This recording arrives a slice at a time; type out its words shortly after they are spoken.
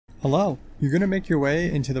Hello. You're going to make your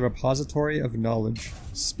way into the repository of knowledge.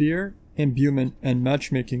 Spear, imbuement, and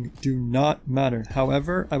matchmaking do not matter.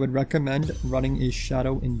 However, I would recommend running a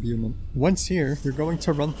shadow imbuement. Once here, you're going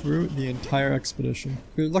to run through the entire expedition.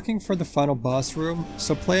 You're looking for the final boss room,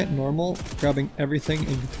 so play it normal, grabbing everything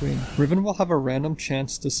in between. Ryv'n will have a random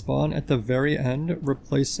chance to spawn at the very end,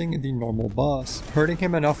 replacing the normal boss. Hurting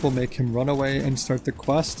him enough will make him run away and start the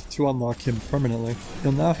quest to unlock him permanently.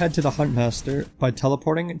 You'll now head to the Hunt Master by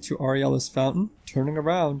teleporting to Ariella's fountain, turning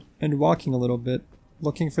around, and walking a little bit,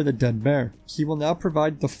 looking for the dead bear. He will now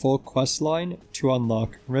provide the full quest line to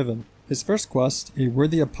unlock Ryv'n. His first quest, A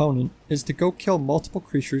Worthy Opponent, is to go kill multiple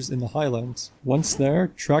creatures in the Highlands. Once there,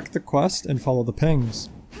 track the quest and follow the pings.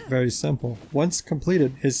 Very simple. Once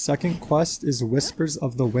completed, his second quest is Whispers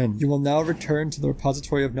of the Wind. You will now return to the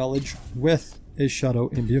Repository of Knowledge with a shadow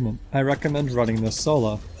imbuement. I recommend running this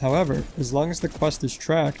solo. However, as long as the quest is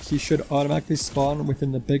tracked, he should automatically spawn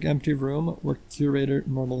within the big empty room where Curator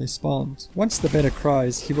normally spawns. Once the beta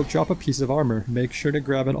cries, he will drop a piece of armor. Make sure to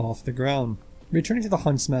grab it off the ground. Returning to the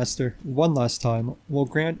Huntsmaster one last time will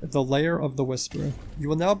grant the Lair of the Whisperer. You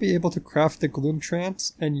will now be able to craft the Gloom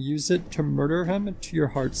Trance and use it to murder him to your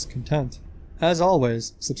heart's content. As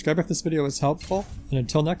always, subscribe if this video was helpful, and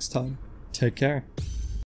until next time, take care.